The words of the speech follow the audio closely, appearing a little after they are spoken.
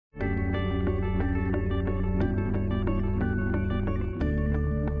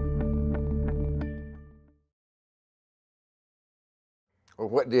Well,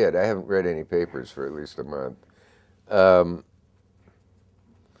 what did? I haven't read any papers for at least a month. Um,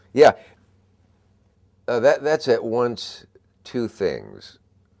 yeah, that's at once two things.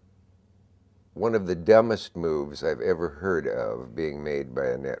 One of the dumbest moves I've ever heard of being made by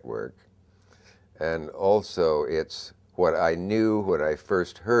a network, and also it's what I knew when I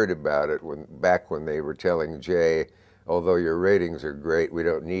first heard about it back when they were telling Jay, although your ratings are great, we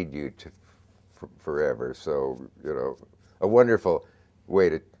don't need you to forever. So, you know, a wonderful way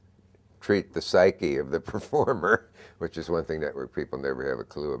to treat the psyche of the performer, which is one thing network people never have a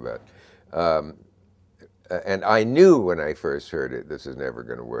clue about. And I knew when I first heard it, this is never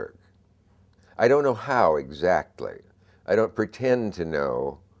going to work. I don't know how exactly. I don't pretend to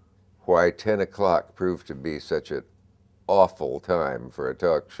know why 10 o'clock proved to be such an awful time for a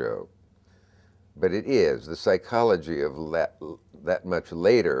talk show. But it is. The psychology of that much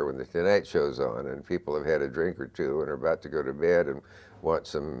later, when the Tonight Show's on and people have had a drink or two and are about to go to bed and want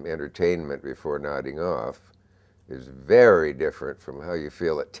some entertainment before nodding off, is very different from how you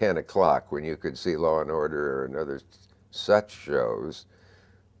feel at 10 o'clock when you could see Law and Order and other such shows.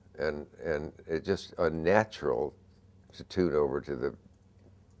 And it's just unnatural to tune over to the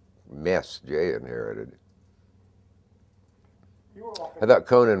mess Jay inherited. I thought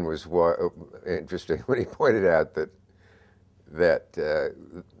Conan was interesting when he pointed out that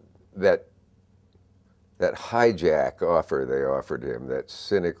hijack offer they offered him, that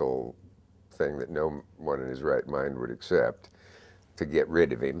cynical thing that no one in his right mind would accept to get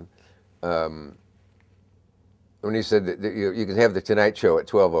rid of him. When he said that you can have the Tonight Show at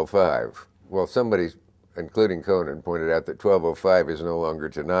 12:05, well, somebody, including Conan, pointed out that 12:05 is no longer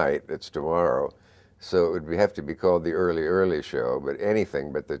tonight; it's tomorrow. So it would have to be called the early show, but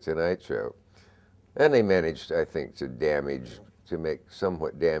anything but the Tonight Show. And they managed, I think, to make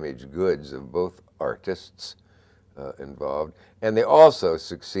somewhat damaged goods of both artists involved. And they also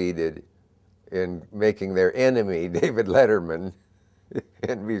succeeded in making their enemy, David Letterman,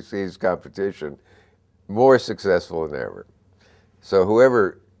 NBC's competition, more successful than ever. So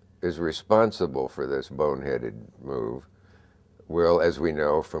whoever is responsible for this boneheaded move will, as we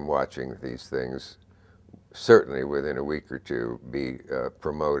know from watching these things, certainly within a week or two be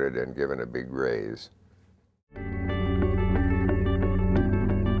promoted and given a big raise.